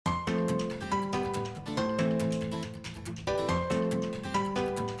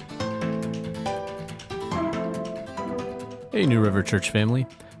Hey, New River Church family.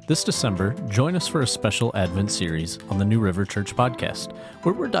 This December, join us for a special Advent series on the New River Church podcast,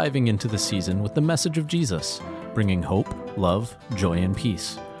 where we're diving into the season with the message of Jesus, bringing hope, love, joy, and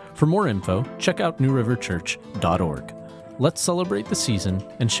peace. For more info, check out newriverchurch.org. Let's celebrate the season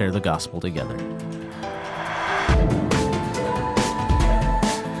and share the gospel together.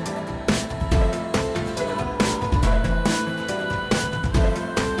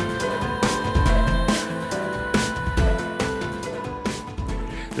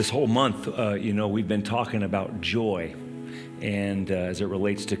 This whole month, we've been talking about joy and as it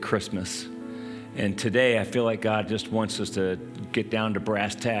relates to Christmas. And today I feel like God just wants us to get down to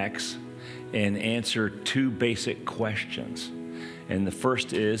brass tacks and answer two basic questions. And the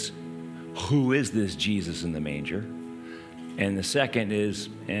first is, who is this Jesus in the manger? And the second is,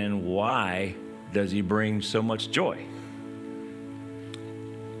 and why does he bring so much joy?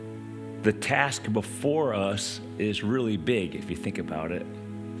 The task before us is really big if you think about it.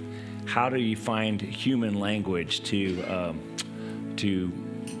 How do you find human language to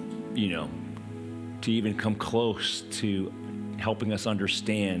even come close to helping us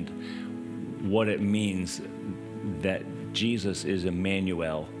understand what it means that Jesus is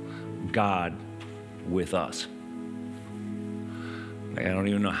Emmanuel, God with us? I don't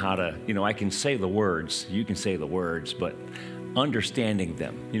even know how to, I can say the words, you can say the words, but understanding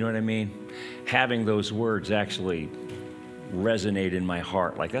them, you know what I mean? Having those words actually resonate in my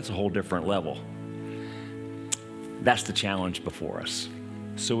heart, like that's a whole different level. That's the challenge before us.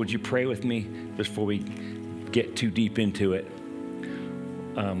 So would you pray with me before we get too deep into it?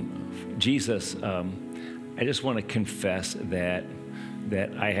 Jesus, I just want to confess that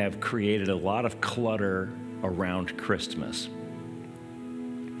I have created a lot of clutter around Christmas.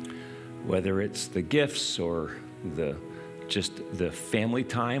 Whether it's the gifts or just the family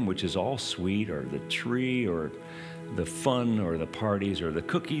time, which is all sweet, or the tree, or the fun, or the parties, or the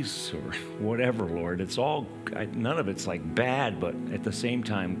cookies, or whatever, Lord. It's all, none of it's like bad, but at the same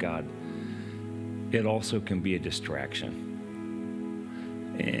time, God, it also can be a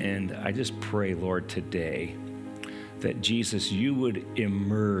distraction. And I just pray, Lord, today that Jesus, you would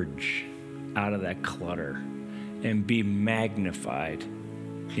emerge out of that clutter and be magnified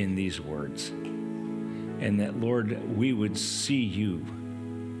in these words. And that, Lord, we would see you.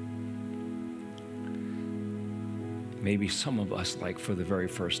 Maybe some of us like for the very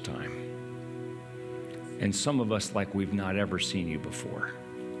first time. And some of us like we've not ever seen you before.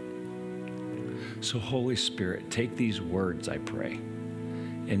 So Holy Spirit, take these words, I pray,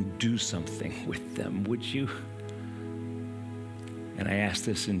 and do something with them, would you? And I ask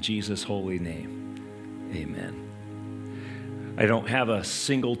this in Jesus' holy name. Amen. I don't have a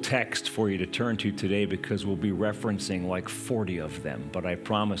single text for you to turn to today because we'll be referencing like 40 of them, but I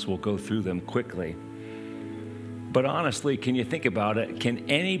promise we'll go through them quickly. But honestly, can you think about it? Can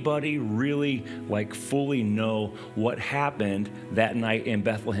anybody really fully know what happened that night in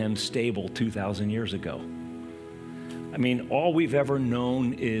Bethlehem's stable 2,000 years ago? I mean, all we've ever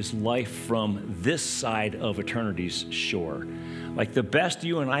known is life from this side of eternity's shore. Like the best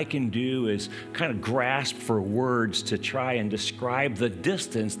you and I can do is kind of grasp for words to try and describe the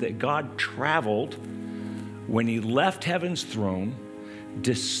distance that God traveled when he left heaven's throne,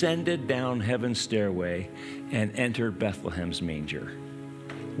 descended down heaven's stairway, and entered Bethlehem's manger.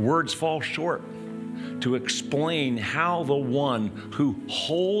 Words fall short to explain how the one who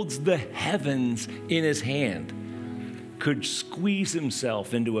holds the heavens in his hand could squeeze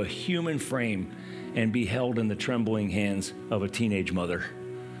himself into a human frame and be held in the trembling hands of a teenage mother,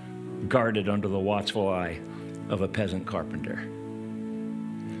 guarded under the watchful eye of a peasant carpenter.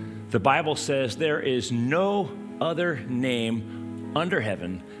 The Bible says there is no other name under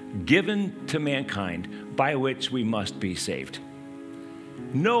heaven given to mankind by which we must be saved.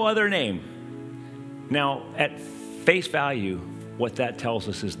 No other name. Now, at face value, what that tells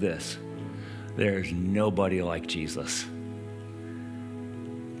us is this: there's nobody like Jesus.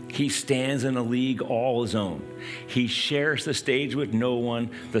 He stands in a league all his own. He shares the stage with no one.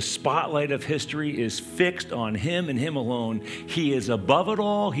 The spotlight of history is fixed on him and him alone. He is above it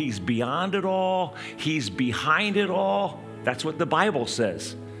all. He's beyond it all. He's behind it all. That's what the Bible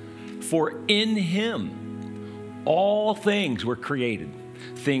says. For in him, all things were created.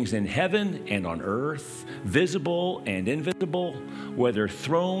 Things in heaven and on earth, visible and invisible, whether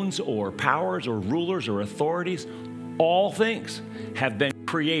thrones or powers or rulers or authorities, all things have been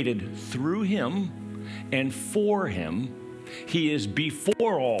created through him and for him. He is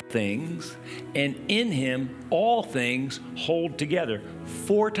before all things, and in him all things hold together.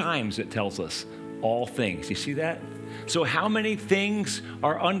 4 times it tells us all things. You see that? So how many things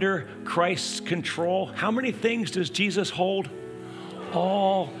are under Christ's control? How many things does Jesus hold?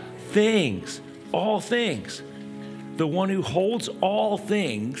 All things. All things. The one who holds all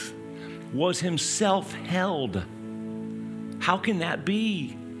things was himself held. How can that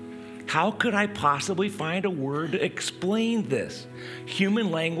be? How could I possibly find a word to explain this? Human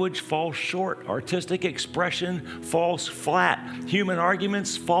language falls short. Artistic expression falls flat. Human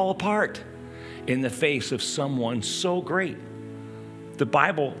arguments fall apart in the face of someone so great. The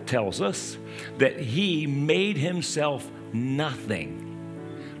Bible tells us that he made himself nothing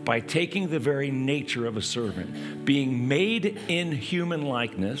by taking the very nature of a servant, being made in human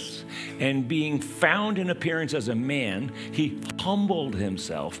likeness, and being found in appearance as a man. He humbled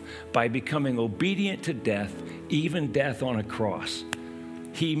himself by becoming obedient to death, even death on a cross.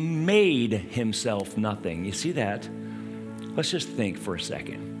 He made himself nothing. You see that? Let's just think for a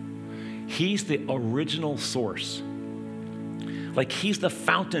second. He's the original source. Like he's the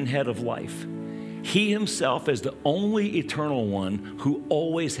fountainhead of life. He himself is the only eternal one who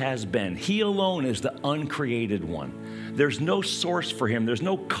always has been. He alone is the uncreated one. There's no source for him. There's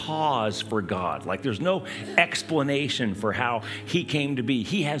no cause for God. Like there's no explanation for how he came to be.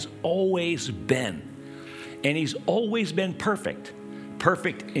 He has always been. And he's always been perfect.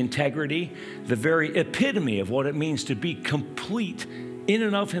 Perfect integrity, the very epitome of what it means to be complete in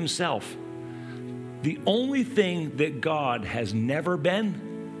and of himself. The only thing that God has never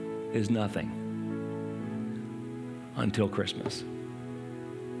been is nothing. Until Christmas.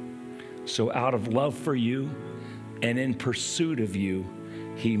 So out of love for you and in pursuit of you,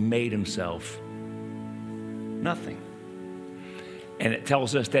 he made himself nothing. And it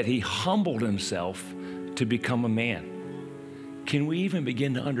tells us that he humbled himself to become a man. Can we even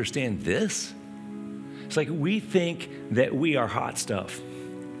begin to understand this? It's like we think that we are hot stuff.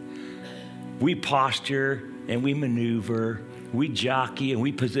 We posture and we maneuver. We jockey and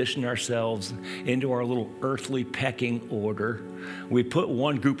we position ourselves into our little earthly pecking order. We put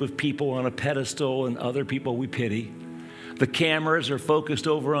one group of people on a pedestal and other people we pity. The cameras are focused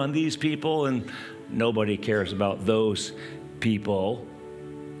over on these people and nobody cares about those people.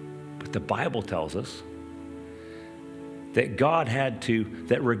 But the Bible tells us that God had to,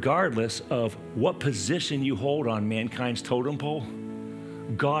 that regardless of what position you hold on mankind's totem pole,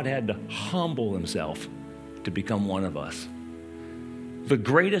 God had to humble himself to become one of us. The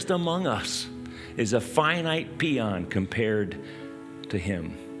greatest among us is a finite peon compared to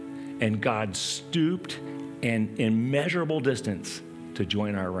him. And God stooped an immeasurable distance to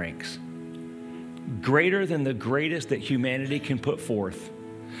join our ranks. Greater than the greatest that humanity can put forth.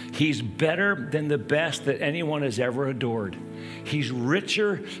 He's better than the best that anyone has ever adored. He's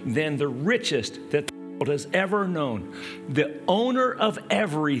richer than the richest that the world has ever known. The owner of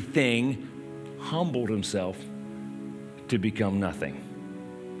everything humbled himself to become nothing.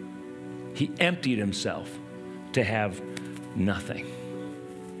 He emptied himself to have nothing.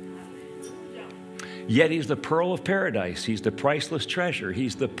 Yet he's the pearl of paradise. He's the priceless treasure.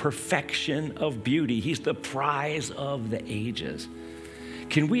 He's the perfection of beauty. He's the prize of the ages.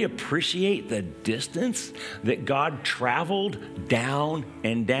 Can we appreciate the distance that God traveled down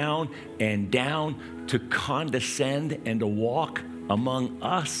and down and down to condescend and to walk among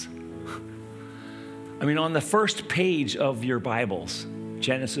us? I mean, on the first page of your Bibles,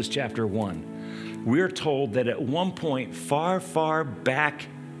 Genesis chapter 1, we're told that at one point far, far back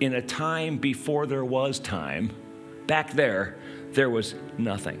in a time before there was time, back there was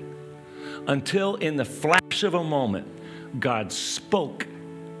nothing. Until in the flash of a moment, God spoke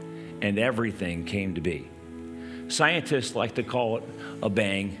and everything came to be. Scientists like to call it a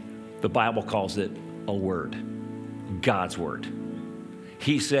bang. The Bible calls it a word, God's word.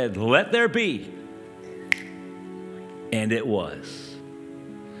 He said, "Let there be," and it was.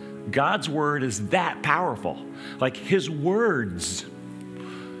 God's word is that powerful. Like his words,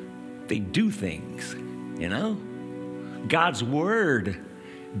 they do things, you know? God's word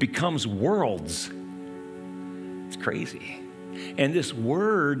becomes worlds. It's crazy. And this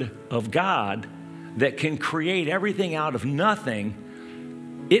word of God that can create everything out of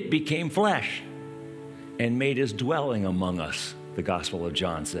nothing, it became flesh and made his dwelling among us, the Gospel of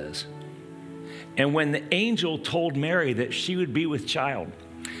John says. And when the angel told Mary that she would be with child,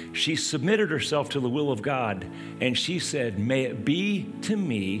 she submitted herself to the will of God, and she said, "May it be to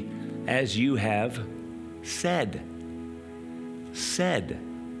me as you have said." Said.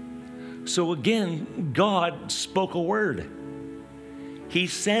 So again, God spoke a word. He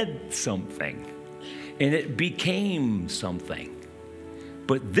said something, and it became something.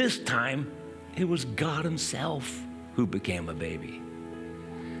 But this time, it was God himself who became a baby.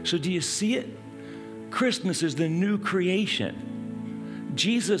 So do you see it? Christmas is the new creation.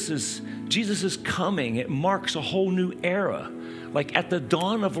 Jesus is coming. It marks a whole new era. Like at the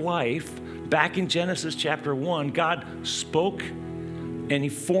dawn of life, back in Genesis chapter 1, God spoke and he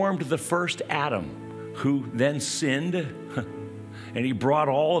formed the first Adam, who then sinned, and he brought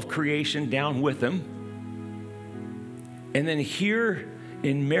all of creation down with him. And then here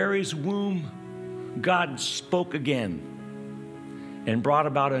in Mary's womb, God spoke again and brought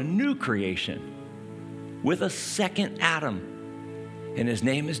about a new creation with a second Adam. And his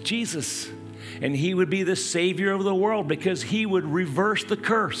name is Jesus. And he would be the Savior of the world because he would reverse the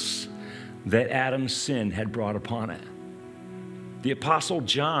curse that Adam's sin had brought upon it. The Apostle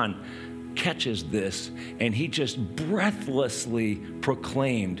John catches this and he just breathlessly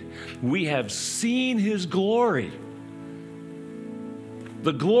proclaimed, "We have seen his glory,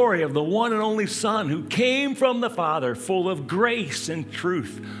 the glory of the one and only Son who came from the Father, full of grace and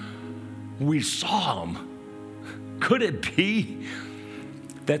truth." We saw him. Could it be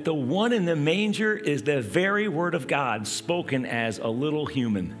that the one in the manger is the very word of God spoken as a little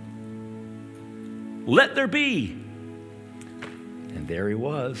human? Let there be. And there he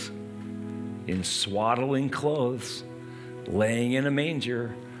was, in swaddling clothes, laying in a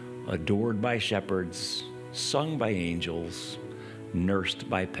manger, adored by shepherds, sung by angels, nursed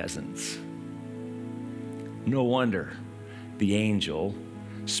by peasants. No wonder the angel,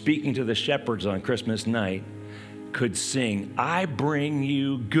 speaking to the shepherds on Christmas night, could sing, "I bring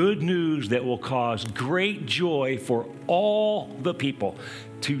you good news that will cause great joy for all the people.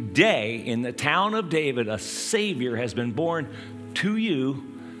 Today, in the town of David, a Savior has been born to you.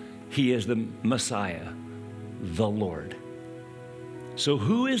 He is the Messiah, the Lord." So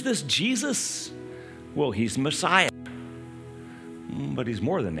who is this Jesus? Well, he's Messiah. But he's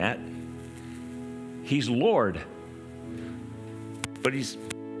more than that. He's Lord. But he's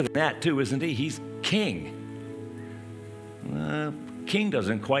more than that too, isn't he? He's King. King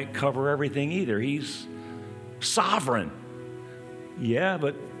doesn't quite cover everything either. He's sovereign. Yeah,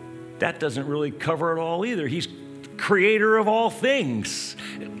 but that doesn't really cover it all either. He's creator of all things.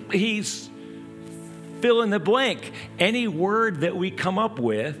 He's fill in the blank. Any word that we come up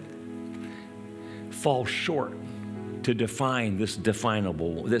with falls short to define this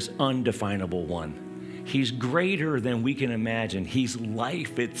undefinable one. He's greater than we can imagine. He's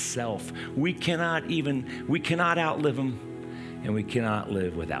life itself. We cannot outlive him, and we cannot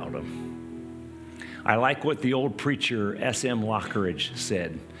live without him. I like what the old preacher S.M. Lockridge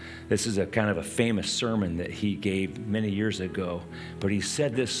said. This is a kind of a famous sermon that he gave many years ago, but he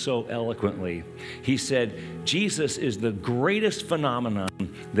said this so eloquently. He said, "Jesus is the greatest phenomenon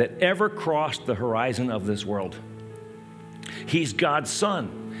that ever crossed the horizon of this world. He's God's Son.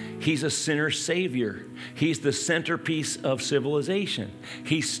 He's a sinner's Savior. He's the centerpiece of civilization.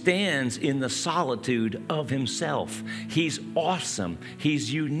 He stands in the solitude of himself. He's awesome.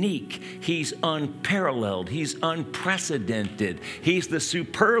 He's unique. He's unparalleled. He's unprecedented. He's the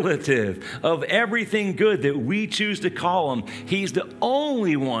superlative of everything good that we choose to call him. He's the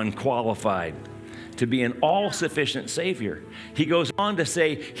only one qualified to be an all-sufficient Savior." He goes on to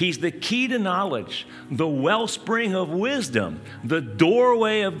say, he's the key to knowledge, the wellspring of wisdom, the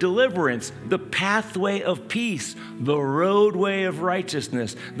doorway of deliverance, the pathway of peace, the roadway of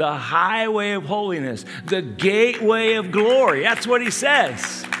righteousness, the highway of holiness, the gateway of glory. That's what he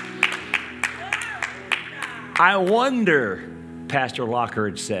says. I wonder, Pastor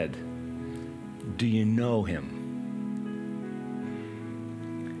Lockridge said, do you know him?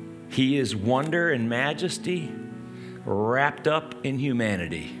 He is wonder and majesty wrapped up in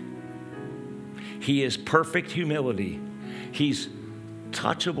humanity. He is perfect humility. He's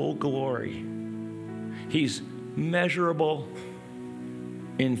touchable glory. He's measurable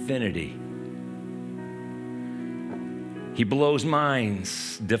infinity. He blows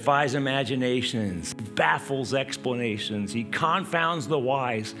minds, defies imaginations, baffles explanations. He confounds the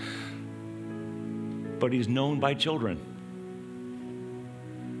wise, but he's known by children.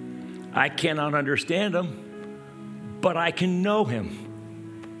 I cannot understand him, but I can know him.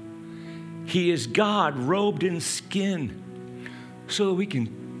 He is God robed in skin so that we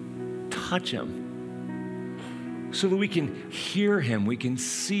can touch him, so that we can hear him, we can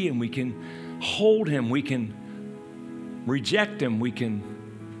see him, we can hold him, we can reject him, we can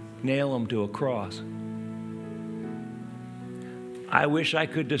nail him to a cross. I wish I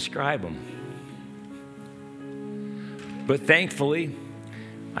could describe him. But thankfully,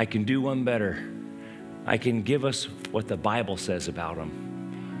 I can do one better. I can give us what the Bible says about him.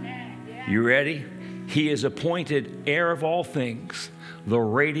 You ready? He is appointed heir of all things, the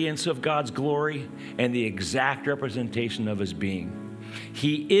radiance of God's glory, and the exact representation of his being.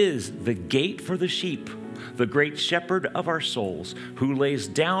 He is the gate for the sheep, the great shepherd of our souls, who lays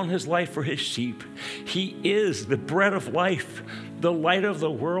down his life for his sheep. He is the bread of life, the light of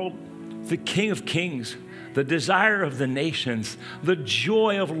the world, the King of kings, the desire of the nations, the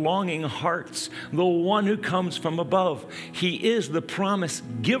joy of longing hearts, the one who comes from above. He is the promise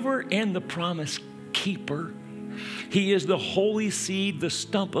giver and the promise keeper. He is the holy seed, the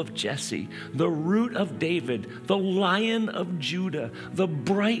stump of Jesse, the root of David, the Lion of Judah, the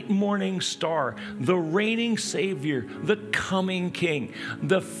bright morning star, the reigning Savior, the coming King,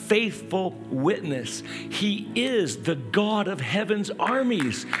 the faithful witness. He is the God of heaven's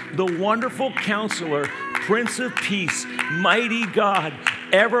armies, the wonderful Counselor, Prince of Peace, mighty God,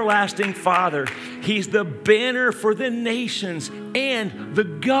 everlasting Father. He's the banner for the nations, and the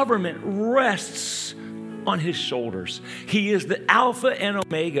government rests on his shoulders. He is the Alpha and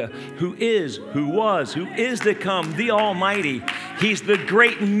Omega, who is, who was, who is to come, the Almighty. He's the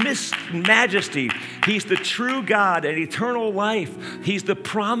great majesty. He's the true God and eternal life. He's the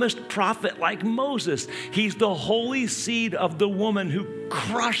promised prophet like Moses. He's the holy seed of the woman who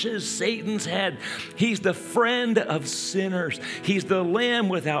crushes Satan's head. He's the friend of sinners. He's the Lamb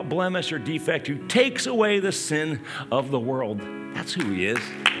without blemish or defect who takes away the sin of the world. That's who he is.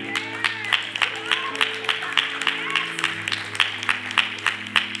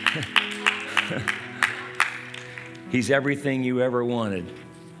 He's everything you ever wanted,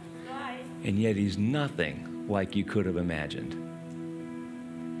 and yet he's nothing like you could have imagined.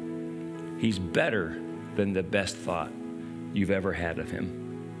 He's better than the best thought you've ever had of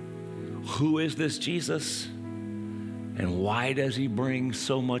him. Who is this Jesus, and why does he bring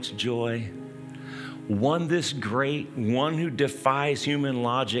so much joy? One this great, one who defies human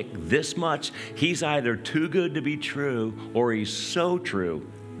logic this much. He's either too good to be true, or he's so true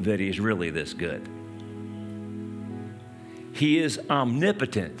that he's really this good. He is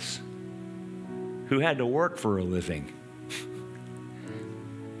omnipotence, who had to work for a living.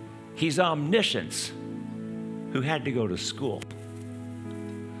 He's omniscience, who had to go to school.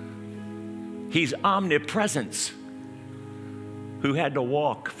 He's omnipresence, who had to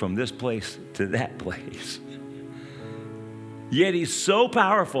walk from this place to that place. Yet he's so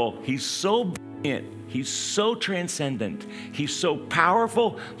powerful, he's so brilliant, he's so transcendent, he's so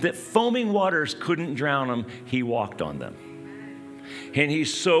powerful that foaming waters couldn't drown him. He walked on them. And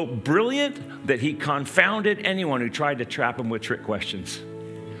he's so brilliant that he confounded anyone who tried to trap him with trick questions.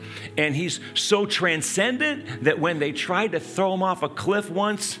 And he's so transcendent that when they tried to throw him off a cliff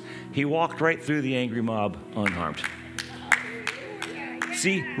once, he walked right through the angry mob unharmed.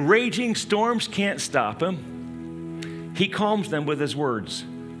 See, raging storms can't stop him. He calms them with his words.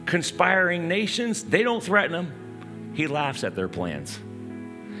 Conspiring nations, they don't threaten him. He laughs at their plans.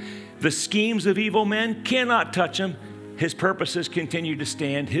 The schemes of evil men cannot touch him. His purposes continue to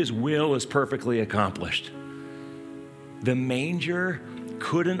stand. His will is perfectly accomplished. The manger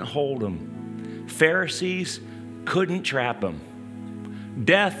couldn't hold him. Pharisees couldn't trap him.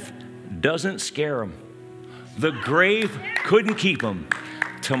 Death doesn't scare him. The grave couldn't keep him.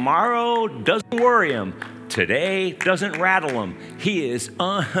 Tomorrow doesn't worry him. Today doesn't rattle him. He is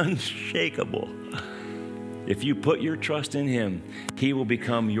unshakable. If you put your trust in him, he will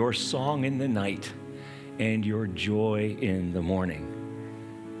become your song in the night and your joy in the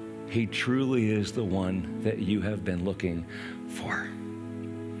morning. He truly is the one that you have been looking for.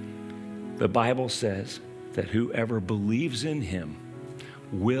 The Bible says that whoever believes in him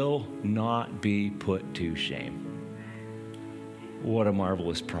will not be put to shame. What a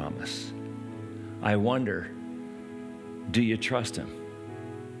marvelous promise. I wonder, do you trust him?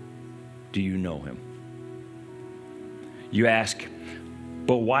 Do you know him? You ask,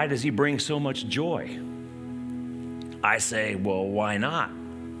 but why does he bring so much joy? I say, well, why not?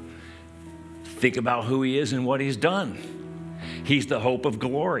 Think about who he is and what he's done. He's the hope of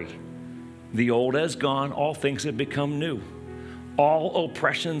glory. The old has gone, all things have become new. All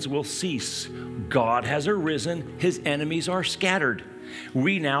oppressions will cease. God has arisen, his enemies are scattered.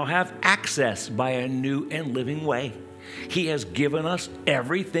 We now have access by a new and living way. He has given us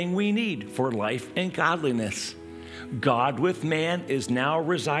everything we need for life and godliness. God with man is now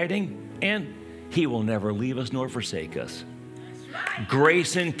residing, and he will never leave us nor forsake us.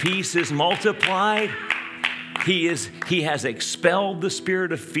 Grace and peace is multiplied. He has expelled the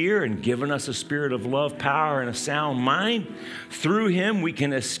spirit of fear and given us a spirit of love, power, and a sound mind. Through him, we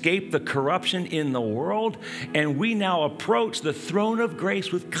can escape the corruption in the world, and we now approach the throne of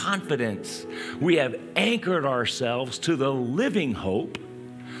grace with confidence. We have anchored ourselves to the living hope.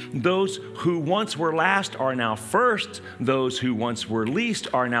 Those who once were last are now first. Those who once were least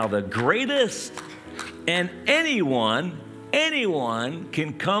are now the greatest. And anyone anyone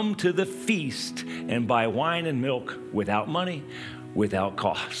can come to the feast and buy wine and milk without money, without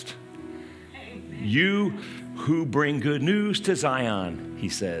cost. You who bring good news to Zion, he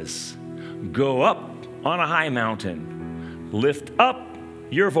says, go up on a high mountain, lift up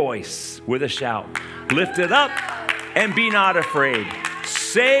your voice with a shout. Lift it up and be not afraid.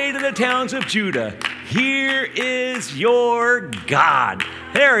 Say to the towns of Judah, here is your God.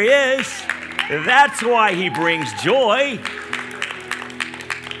 There he is. That's why he brings joy.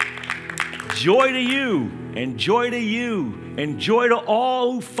 Joy to you, and joy to you, and joy to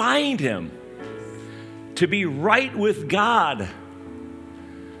all who find him. To be right with God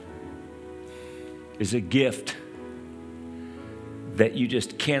is a gift that you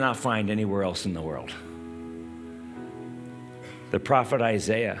just cannot find anywhere else in the world. The prophet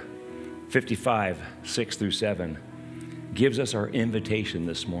Isaiah 55, 6 through 7 gives us our invitation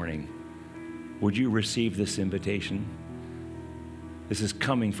this morning. Would you receive this invitation? This is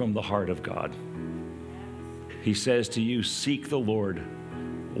coming from the heart of God. He says to you, seek the Lord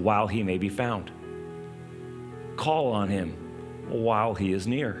while he may be found. Call on him while he is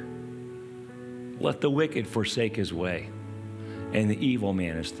near. Let the wicked forsake his way, and the evil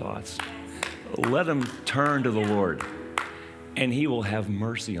man his thoughts. Let him turn to the Lord, and he will have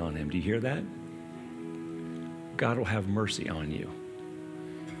mercy on him. Do you hear that? God will have mercy on you.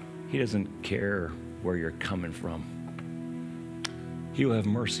 He doesn't care where you're coming from. He will have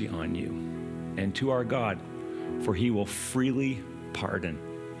mercy on you and to our God, for he will freely pardon.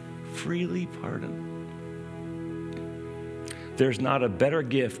 Freely pardon. There's not a better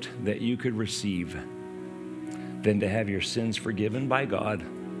gift that you could receive than to have your sins forgiven by God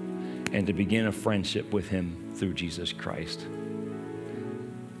and to begin a friendship with him through Jesus Christ.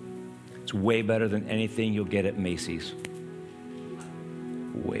 It's way better than anything you'll get at Macy's.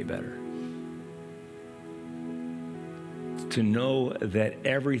 Way better. To know that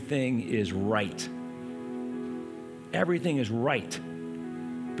everything is right. Everything is right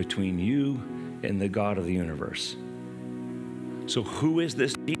between you and the God of the universe. So who is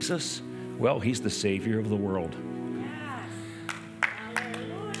this Jesus? Well, he's the Savior of the world.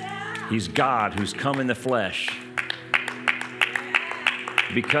 He's God who's come in the flesh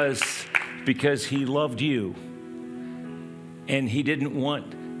because he loved you and he didn't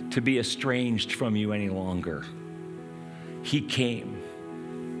want to be estranged from you any longer. He came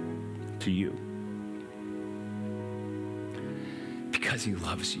to you because he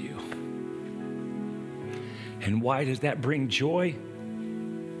loves you. And why does that bring joy?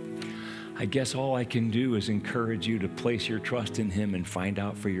 I guess all I can do is encourage you to place your trust in him and find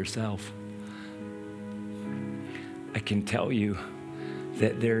out for yourself. I can tell you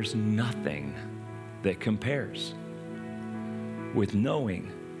that there's nothing that compares with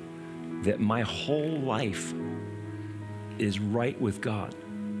knowing that my whole life is right with God.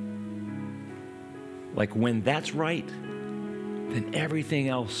 Like when that's right, then everything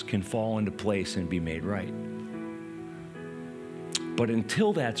else can fall into place and be made right. But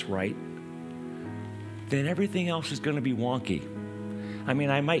until that's right, then everything else is going to be wonky. I mean,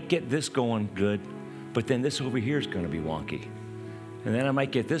 I might get this going good, but then this over here is going to be wonky. And then I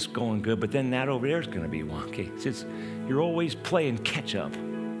might get this going good, but then that over there is going to be wonky. You're always playing catch up.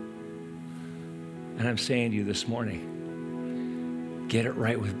 And I'm saying to you this morning, get it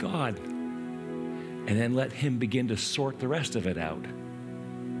right with God, and then let him begin to sort the rest of it out.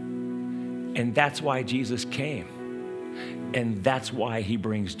 And that's why Jesus came. And that's why he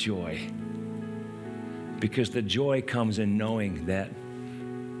brings joy. Because the joy comes in knowing that,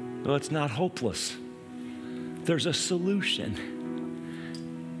 well, it's not hopeless. There's a solution.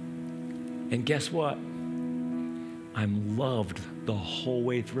 And guess what? I'm loved the whole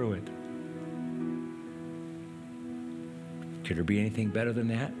way through it. Could there be anything better than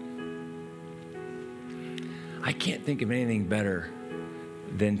that? I can't think of anything better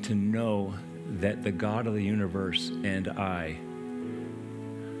than to know that the God of the universe and I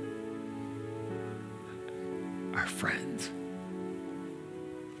are friends.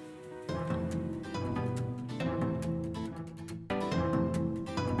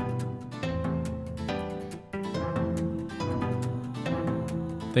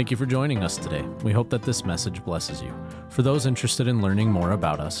 Thank you for joining us today. We hope that this message blesses you. For those interested in learning more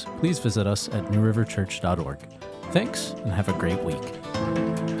about us, please visit us at newriverchurch.org. Thanks, and have a great week.